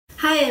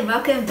Hi and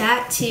welcome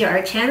back to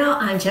our channel.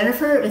 I'm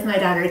Jennifer with my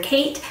daughter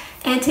Kate,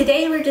 and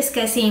today we're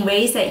discussing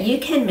ways that you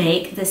can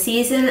make the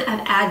season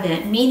of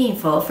Advent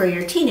meaningful for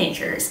your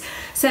teenagers.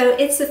 So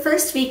it's the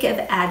first week of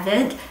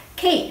Advent.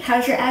 Kate,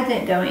 how's your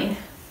Advent going?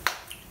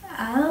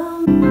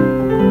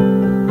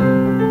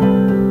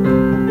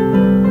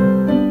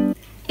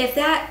 If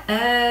that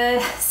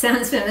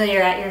sounds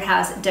familiar at your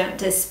house, don't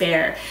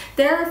despair.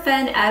 There are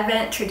fun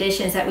Advent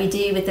traditions that we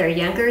do with our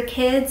younger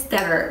kids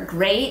that are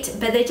great,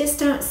 but they just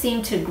don't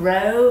seem to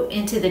grow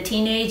into the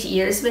teenage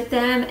years with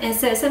them, and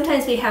so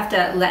sometimes we have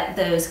to let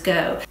those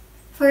go.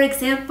 For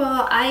example,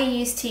 I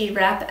used to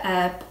wrap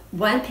up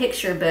one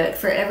picture book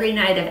for every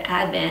night of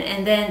Advent,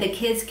 and then the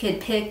kids could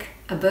pick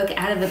a book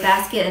out of a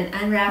basket and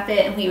unwrap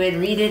it, and we would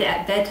read it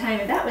at bedtime,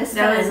 and that was fun.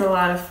 That was a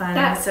lot of fun.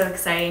 That was so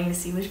exciting to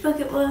see which book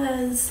it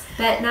was.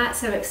 But not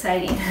so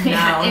exciting. No,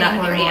 not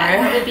anymore.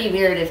 Yeah, that would be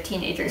weird if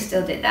teenagers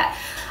still did that.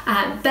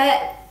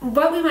 But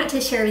what we want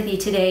to share with you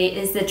today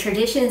is the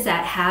traditions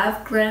that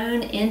have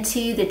grown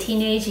into the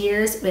teenage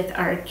years with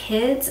our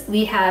kids.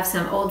 We have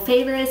some old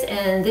favorites,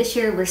 and this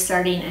year we're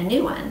starting a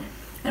new one.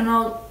 And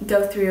we'll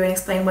go through and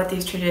explain what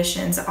these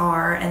traditions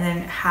are and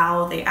then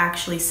how they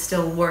actually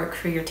still work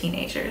for your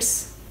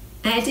teenagers.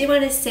 And I do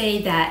want to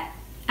say that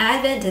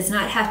Advent does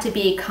not have to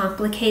be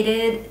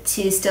complicated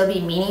to still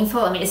be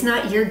meaningful. I mean, it's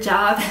not your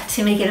job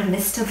to make it a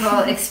mystical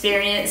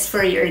experience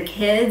for your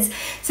kids.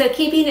 So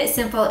keeping it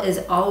simple is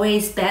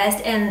always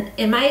best. And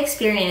in my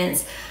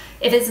experience,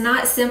 if it's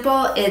not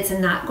simple, it's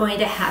not going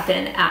to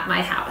happen at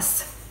my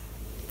house.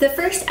 The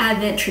first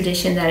Advent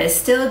tradition that is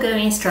still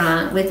going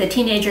strong with the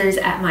teenagers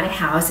at my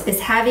house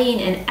is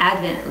having an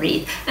Advent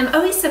wreath. I'm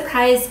always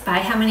surprised by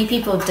how many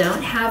people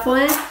don't have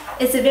one.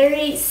 It's a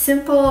very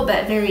simple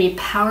but very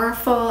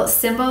powerful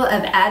symbol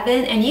of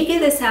Advent, and you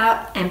get this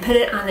out and put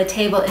it on the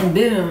table and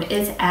boom,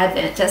 it's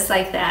Advent, just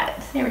like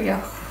that. There we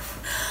go.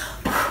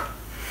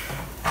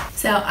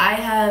 So I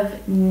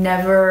have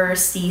never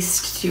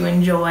ceased to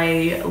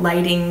enjoy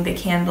lighting the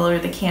candle or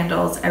the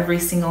candles every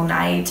single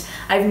night.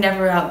 I've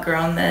never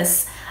outgrown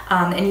this.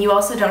 And you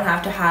also don't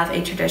have to have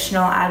a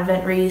traditional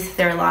Advent wreath.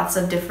 There are lots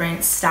of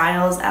different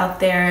styles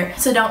out there.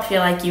 So don't feel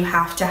like you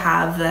have to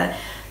have the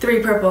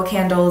 3 purple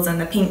candles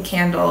and the pink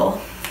candle.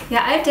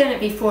 Yeah, I've done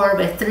it before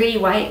with 3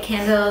 white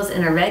candles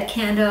and a red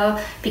candle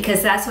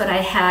because that's what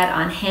I had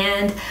on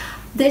hand.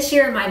 This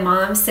year my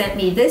mom sent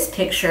me this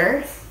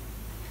picture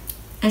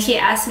and she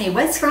asked me,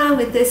 what's wrong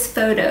with this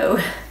photo?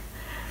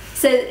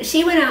 So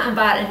she went out and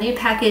bought a new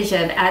package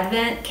of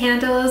Advent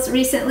candles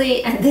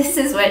recently, and this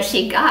is what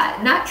she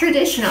got. Not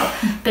traditional,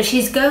 but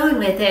she's going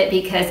with it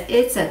because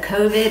it's a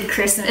COVID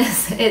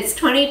Christmas. It's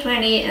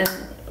 2020 and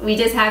we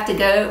just have to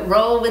go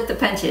roll with the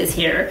punches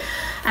here.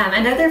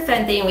 Another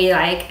fun thing we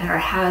like at our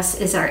house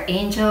is our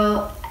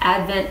Angel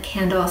Advent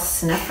Candle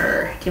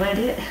Snuffer. Do you want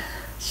to do it?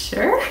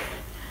 Sure.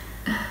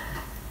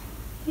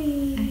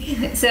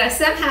 So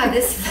somehow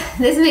this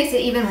makes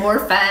it even more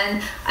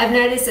fun. I've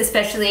noticed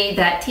especially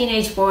that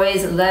teenage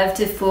boys love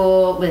to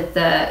fool with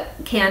the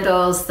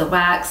candles, the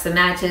wax, the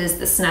matches,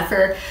 the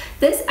snuffer.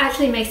 This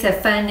actually makes a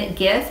fun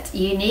gift,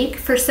 unique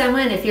for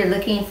someone if you're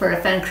looking for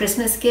a fun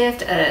Christmas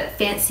gift, a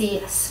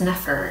fancy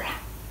snuffer.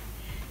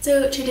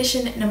 So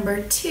tradition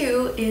number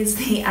 2 is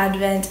the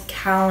Advent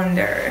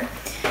calendar.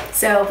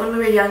 So when we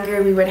were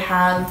younger, we would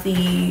have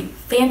the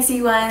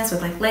fancy ones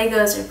with like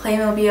Legos or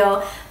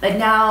Playmobil, but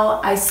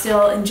now I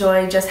still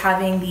enjoy just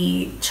having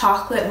the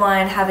chocolate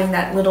one. Having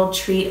that little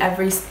treat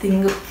every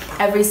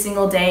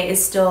single day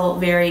is still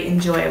very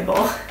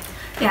enjoyable.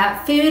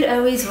 Yeah, food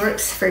always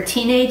works for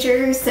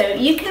teenagers, so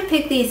you can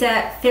pick these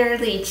up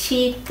fairly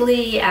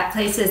cheaply at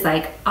places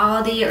like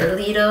Aldi or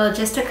Lidl,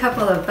 just a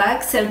couple of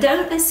bucks. So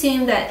don't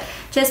assume that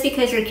just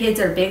because your kids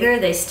are bigger,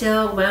 they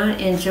still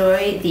won't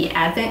enjoy the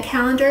Advent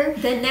calendar.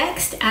 The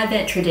next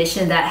Advent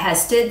tradition that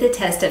has stood the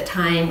test of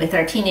time with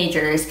our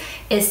teenagers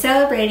is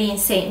celebrating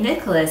St.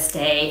 Nicholas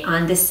Day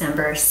on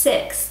December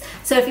 6th.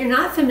 So if you're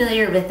not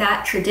familiar with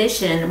that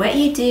tradition, what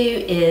you do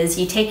is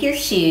you take your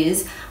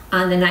shoes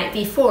on the night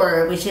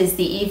before, which is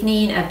the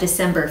evening of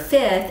December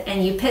 5th,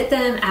 and you put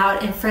them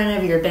out in front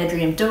of your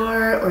bedroom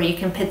door, or you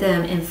can put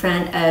them in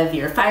front of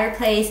your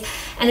fireplace.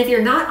 And if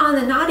you're not on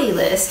the naughty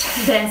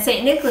list, then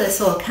St. Nicholas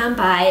will come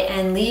by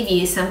and leave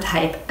you some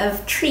type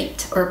of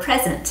treat or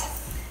present.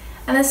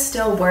 And this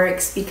still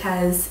works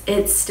because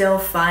it's still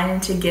fun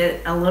to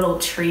get a little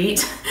treat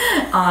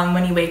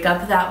when you wake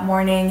up that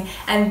morning.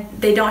 And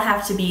they don't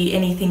have to be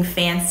anything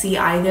fancy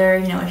either.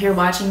 You know, if you're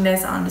watching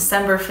this on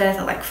December 5th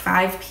at like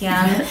 5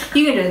 p.m.,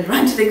 you can just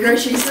run to the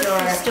grocery store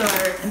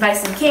and buy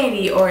some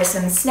candy or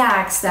some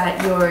snacks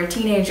that your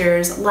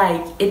teenagers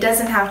like. It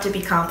doesn't have to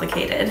be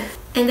complicated.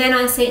 And then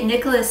on St.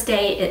 Nicholas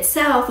Day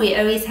itself, we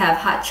always have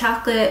hot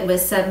chocolate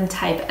with some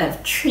type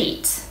of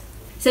treat.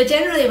 So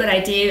generally what I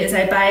do is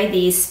I buy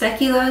these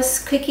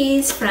speculoos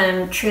cookies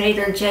from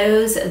Trader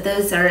Joe's.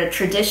 Those are a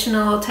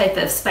traditional type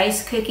of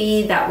spice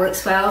cookie that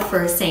works well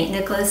for St.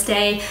 Nicholas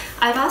Day.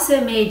 I've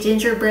also made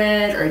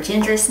gingerbread or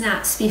ginger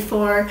snaps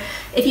before.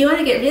 If you want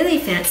to get really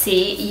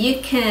fancy,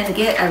 you can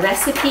get a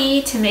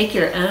recipe to make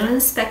your own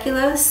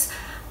speculoos.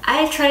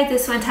 I tried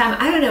this one time.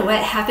 I don't know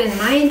what happened.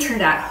 Mine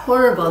turned out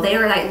horrible. They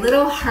were like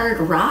little hard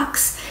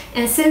rocks.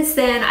 And since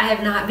then, I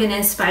have not been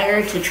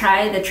inspired to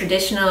try the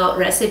traditional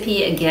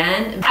recipe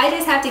again. I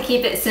just have to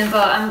keep it simple.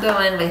 I'm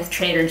going with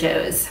Trader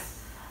Joe's.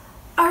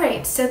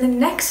 Alright, so the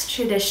next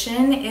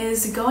tradition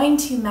is going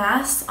to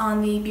Mass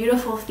on the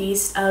beautiful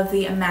feast of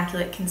the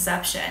Immaculate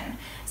Conception.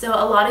 So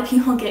a lot of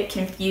people get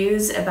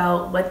confused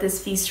about what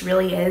this feast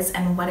really is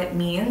and what it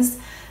means.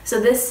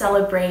 So this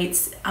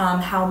celebrates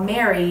how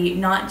Mary,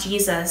 not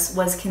Jesus,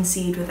 was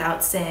conceived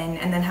without sin,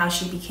 and then how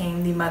she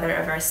became the mother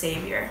of our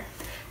Savior.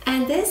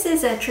 And this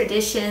is a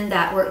tradition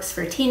that works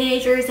for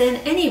teenagers and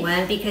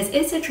anyone because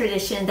it's a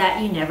tradition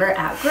that you never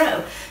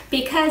outgrow.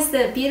 Because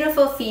the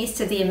beautiful feast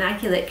of the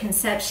Immaculate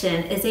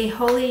Conception is a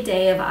holy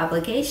day of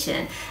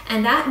obligation,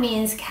 and that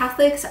means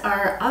Catholics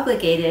are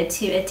obligated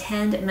to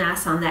attend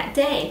Mass on that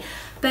day.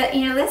 But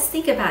let's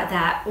think about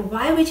that.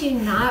 Why would you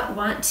not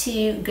want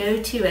to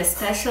go to a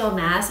special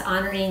Mass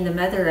honoring the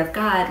Mother of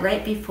God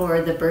right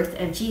before the birth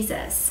of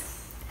Jesus?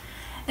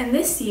 And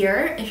this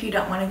year, if you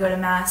don't want to go to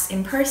Mass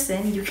in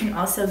person, you can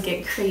also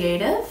get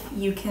creative.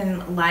 You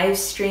can live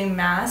stream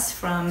Mass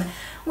from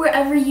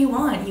wherever you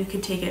want. You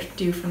could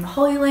do from the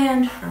Holy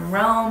Land, from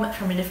Rome,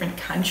 from a different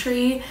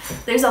country.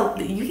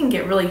 You can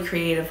get really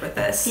creative with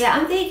this. Yeah,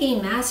 I'm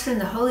thinking Mass from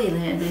the Holy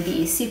Land would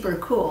be super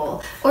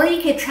cool. Or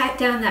you could track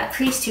down that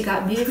priest who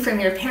got moved from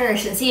your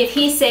parish and see if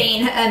he's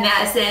saying a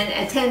Mass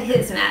and attend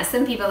his Mass.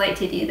 Some people like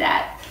to do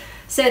that.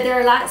 So there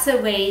are lots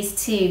of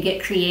ways to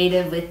get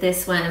creative with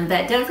this one,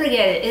 but don't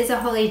forget it is a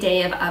holy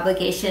day of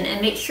obligation,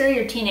 and make sure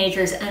your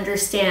teenagers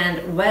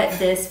understand what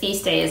this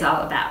feast day is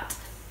all about.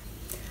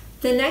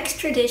 The next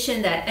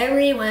tradition that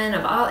everyone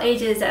of all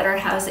ages at our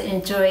house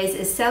enjoys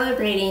is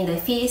celebrating the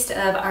feast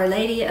of Our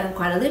Lady of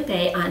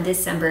Guadalupe on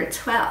December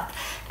 12th.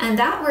 And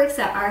that works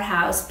at our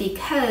house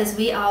because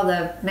we all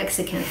love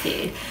Mexican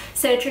food.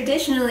 So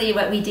traditionally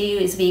what we do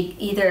is we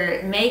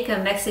either make a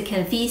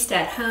Mexican feast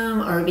at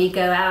home or we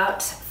go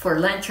out for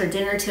lunch or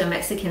dinner to a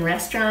Mexican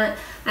restaurant.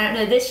 I don't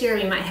know, this year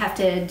we might have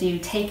to do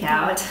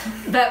takeout.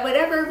 But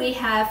whatever we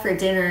have for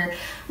dinner,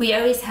 we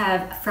always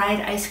have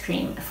fried ice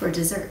cream for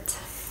dessert.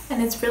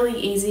 And it's really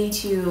easy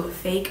to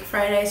fake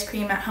fried ice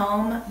cream at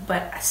home,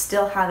 but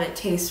still have it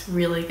taste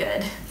really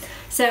good.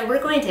 So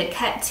we're going to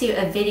cut to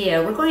a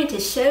video. We're going to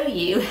show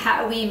you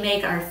how we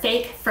make our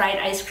fake fried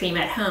ice cream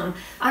at home.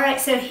 All right,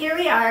 so here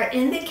we are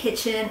in the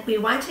kitchen. We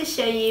want to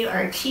show you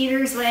our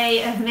cheater's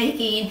way of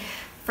making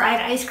fried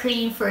ice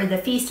cream for the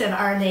Feast of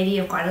Our Lady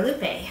of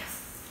Guadalupe.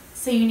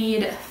 So you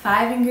need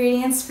 5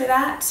 ingredients for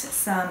that: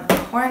 some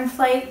corn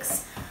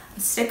flakes, a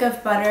stick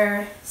of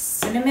butter,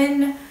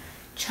 cinnamon,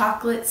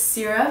 chocolate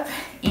syrup,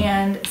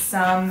 and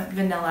some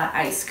vanilla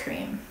ice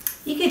cream.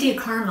 You could do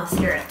caramel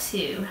syrup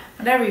too.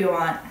 Whatever you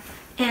want.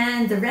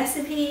 And the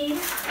recipe,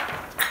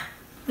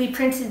 we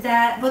printed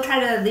that. We'll try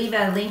to leave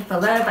a link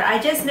below, but I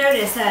just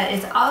noticed that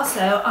it's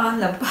also on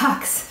the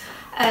box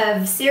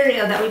of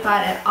cereal that we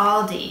bought at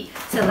Aldi.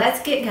 So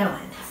let's get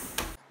going.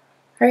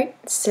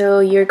 Alright, so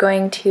you're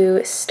going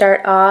to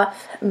start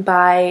off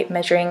by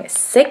measuring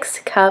 6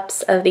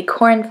 cups of the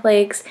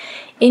cornflakes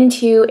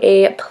into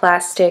a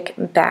plastic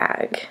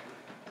bag.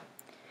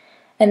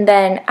 And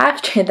then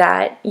after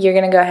that, you're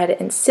going to go ahead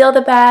and seal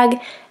the bag,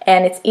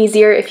 and it's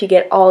easier if you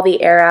get all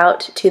the air out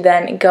to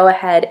then go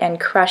ahead and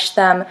crush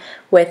them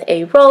with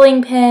a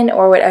rolling pin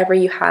or whatever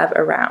you have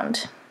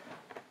around.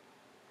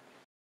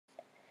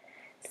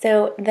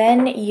 So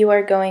then you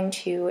are going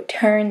to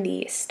turn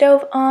the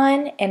stove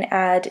on and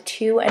add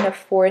 2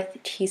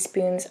 1/4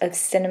 teaspoons of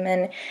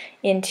cinnamon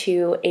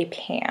into a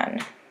pan.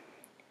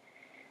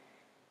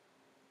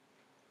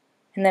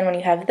 And then when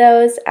you have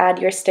those, add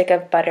your stick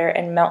of butter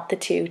and melt the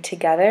 2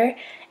 together,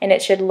 and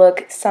it should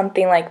look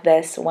something like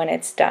this when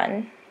it's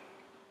done.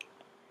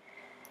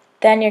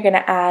 Then you're going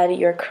to add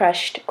your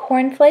crushed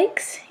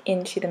cornflakes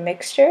into the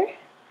mixture,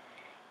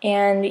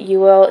 and you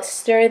will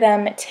stir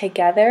them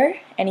together,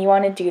 and you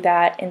want to do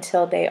that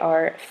until they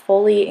are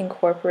fully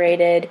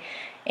incorporated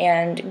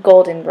and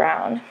golden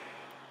brown.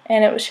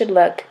 And it should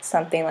look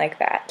something like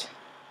that.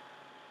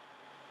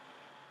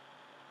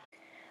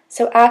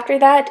 So after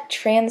that,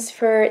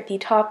 transfer the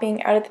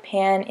topping out of the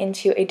pan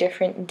into a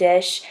different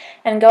dish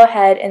and go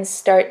ahead and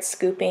start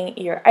scooping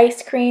your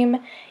ice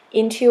cream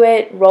into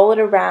it, roll it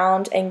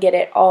around, and get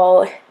it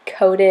all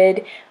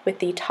coated with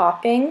the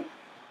topping.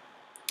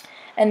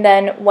 And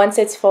then once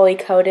it's fully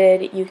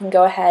coated, you can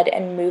go ahead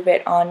and move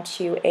it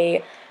onto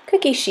a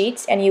cookie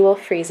sheet and you will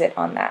freeze it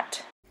on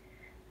that.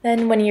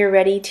 Then when you're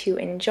ready to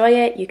enjoy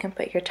it, you can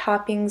put your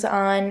toppings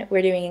on.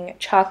 We're doing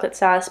chocolate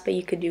sauce, but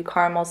you could do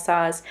caramel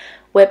sauce,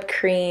 whipped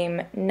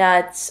cream,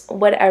 nuts,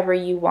 whatever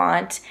you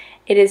want.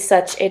 It is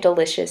such a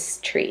delicious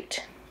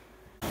treat.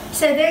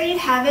 So there you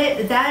have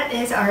it. That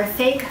is our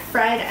fake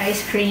fried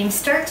ice cream.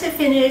 Start to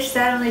finish,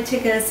 that only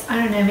took us,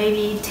 I don't know,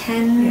 maybe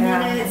 10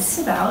 minutes,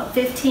 about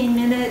 15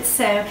 minutes.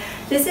 So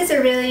this is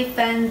a really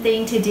fun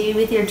thing to do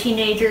with your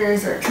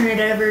teenagers or turn it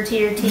over to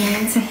your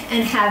teens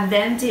and have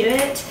them do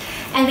it.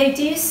 And they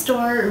do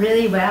store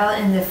really well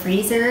in the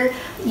freezer.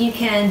 You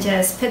can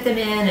just put them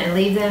in and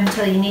leave them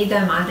until you need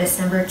them on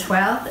December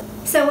 12th.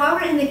 So while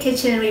we're in the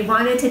kitchen, we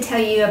wanted to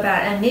tell you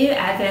about a new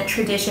Advent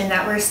tradition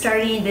that we're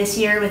starting this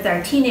year with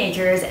our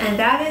teenagers, and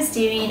that is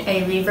doing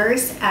a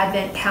reverse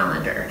Advent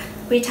calendar.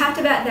 We talked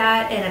about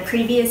that in a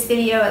previous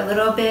video a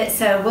little bit,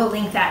 so we'll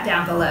link that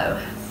down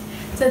below.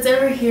 So it's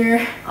over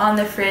here on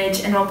the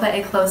fridge, and we'll put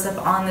a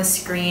close-up on the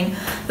screen.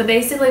 But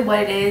basically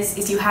what it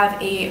is you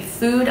have a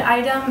food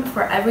item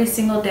for every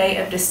single day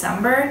of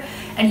December,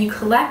 and you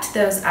collect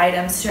those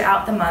items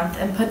throughout the month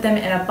and put them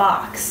in a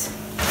box.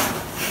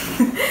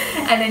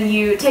 And then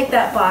you take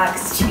that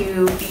box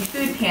to the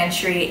food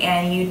pantry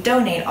and you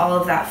donate all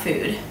of that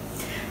food.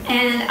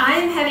 And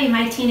I'm having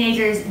my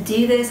teenagers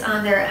do this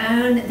on their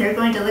own. They're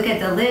going to look at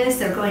the list,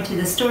 they're going to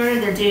the store,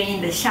 they're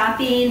doing the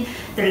shopping,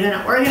 they're going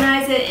to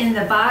organize it in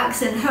the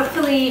box, and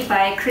hopefully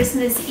by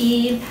Christmas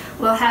Eve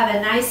we'll have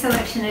a nice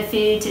selection of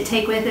food to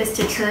take with us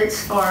to church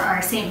for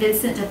our St.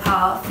 Vincent de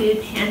Paul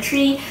food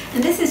pantry.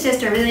 And this is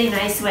just a really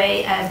nice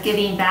way of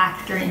giving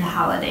back during the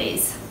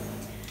holidays.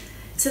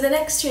 So the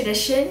next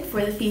tradition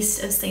for the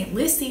Feast of St.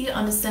 Lucy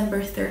on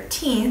December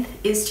 13th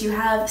is to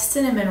have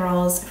cinnamon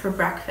rolls for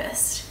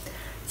breakfast.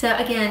 So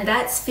again,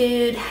 that's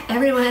food.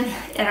 Everyone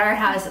at our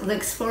house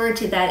looks forward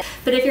to that.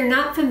 But if you're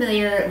not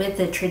familiar with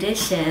the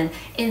tradition,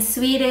 in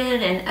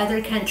Sweden and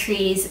other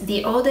countries,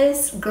 the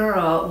oldest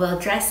girl will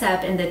dress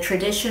up in the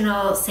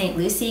traditional St.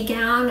 Lucy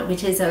gown,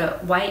 which is a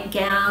white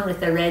gown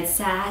with a red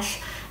sash.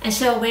 And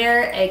she'll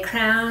wear a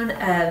crown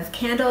of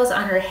candles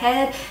on her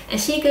head, and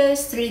she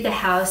goes through the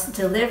house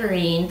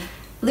delivering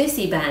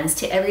Lucy buns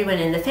to everyone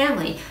in the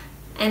family.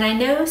 And I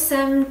know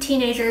some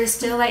teenagers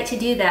still like to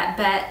do that,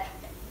 but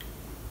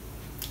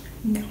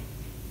no.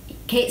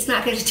 Kate's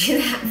not going to do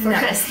that for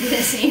us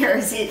this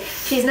year.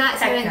 She's not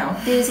so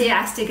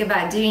enthusiastic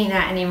about doing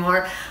that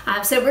anymore.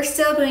 So we're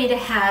still going to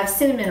have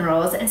cinnamon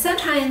rolls, and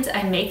sometimes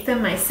I make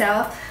them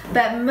myself,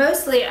 but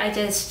mostly I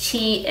just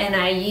cheat and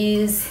I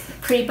use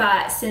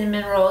pre-bought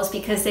cinnamon rolls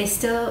because they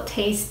still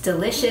taste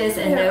delicious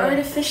and they're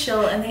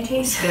artificial and they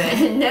taste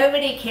good.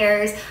 Nobody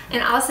cares.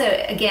 And also,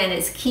 again,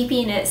 it's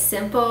keeping it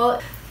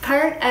simple.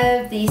 Part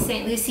of the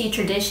St. Lucy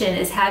tradition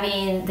is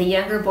having the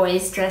younger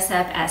boys dress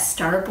up as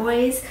star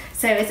boys.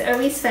 So it's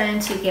always fun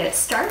to get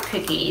star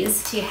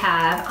cookies to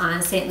have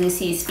on St.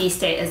 Lucy's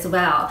feast day as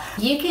well.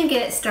 You can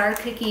get star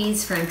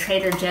cookies from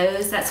Trader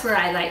Joe's. That's where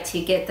I like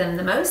to get them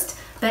the most.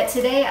 But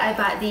today I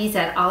bought these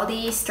at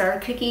Aldi, star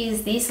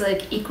cookies. These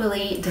look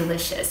equally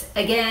delicious.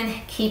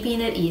 Again, keeping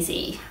it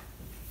easy.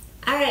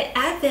 All right,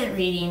 Advent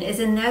reading is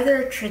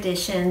another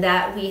tradition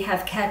that we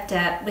have kept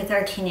up with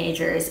our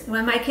teenagers.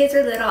 When my kids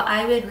were little,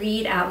 I would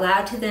read out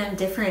loud to them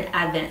different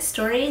Advent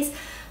stories.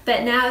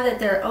 But now that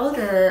they're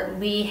older,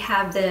 we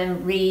have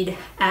them read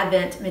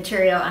Advent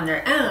material on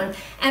their own.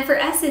 And for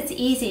us, it's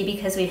easy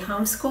because we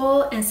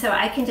homeschool, and so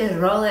I can just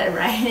roll it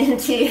right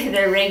into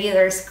their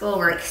regular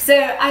schoolwork. So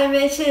I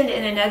mentioned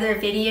in another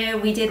video,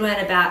 we did one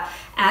about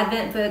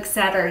Advent books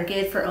that are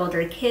good for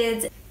older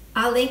kids.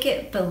 I'll link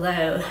it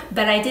below,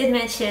 but I did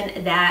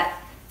mention that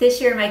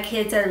this year my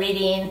kids are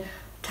reading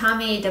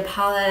Tommy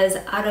DePaula's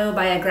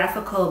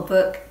autobiographical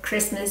book,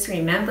 Christmas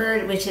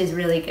Remembered, which is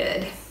really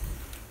good.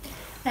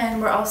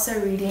 And we're also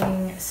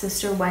reading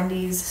Sister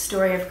Wendy's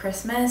Story of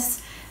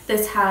Christmas.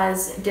 This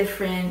has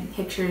different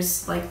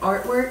pictures, like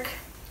artwork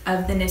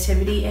of the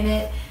nativity in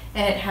it,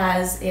 and it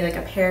has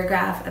a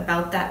paragraph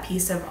about that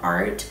piece of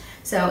art.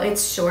 So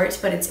it's short,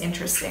 but it's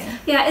interesting.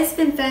 Yeah, it's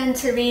been fun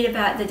to read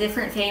about the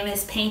different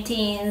famous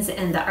paintings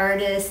and the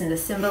artists and the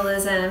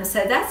symbolism.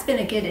 So that's been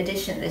a good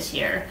addition this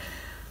year.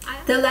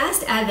 The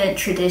last Advent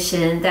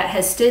tradition that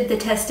has stood the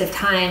test of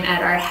time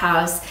at our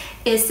house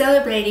is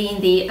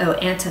celebrating the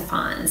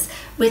antiphons,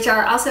 which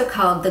are also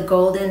called the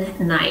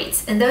Golden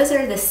Nights. And those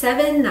are the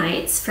 7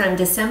 nights from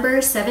December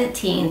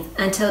 17th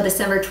until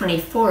December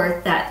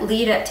 24th that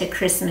lead up to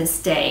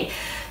Christmas Day.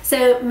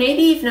 So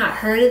maybe you've not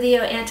heard of the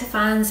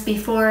antiphons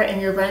before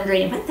and you're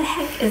wondering, what the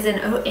heck is an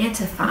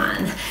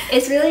antiphon?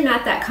 It's really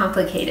not that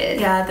complicated.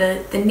 Yeah,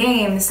 the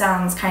name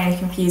sounds kind of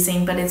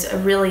confusing, but it's a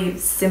really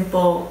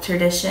simple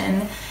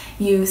tradition.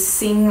 You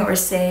sing or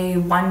say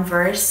one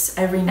verse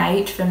every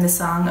night from the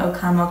song O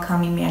Come,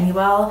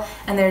 Emmanuel,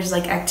 and there's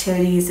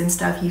activities and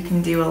stuff you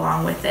can do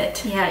along with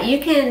it. Yeah, you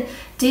can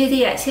do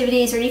the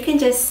activities, or you can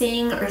just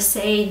sing or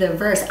say the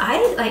verse.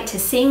 I like to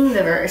sing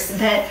the verse,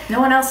 but no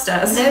one else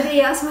does.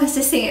 Nobody else wants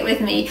to sing it with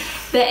me.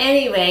 But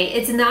anyway,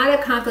 it's not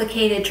a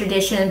complicated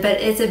tradition,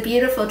 but it's a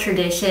beautiful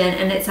tradition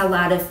and it's a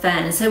lot of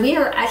fun. So we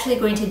are actually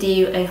going to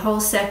do a whole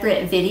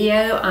separate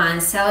video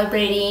on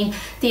celebrating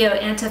the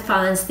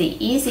antiphons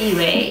the easy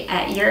way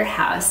at your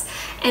house.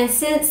 And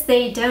since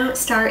they don't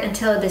start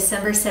until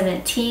December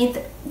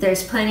 17th,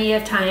 there's plenty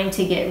of time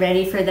to get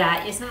ready for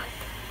that. It's not.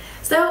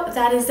 So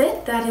that is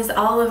it. That is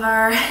all of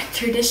our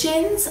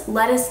traditions.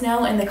 Let us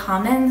know in the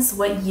comments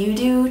what you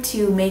do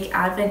to make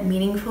Advent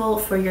meaningful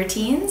for your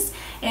teens,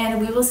 and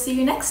we will see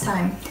you next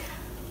time.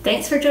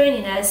 Thanks for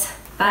joining us.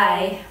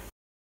 Bye.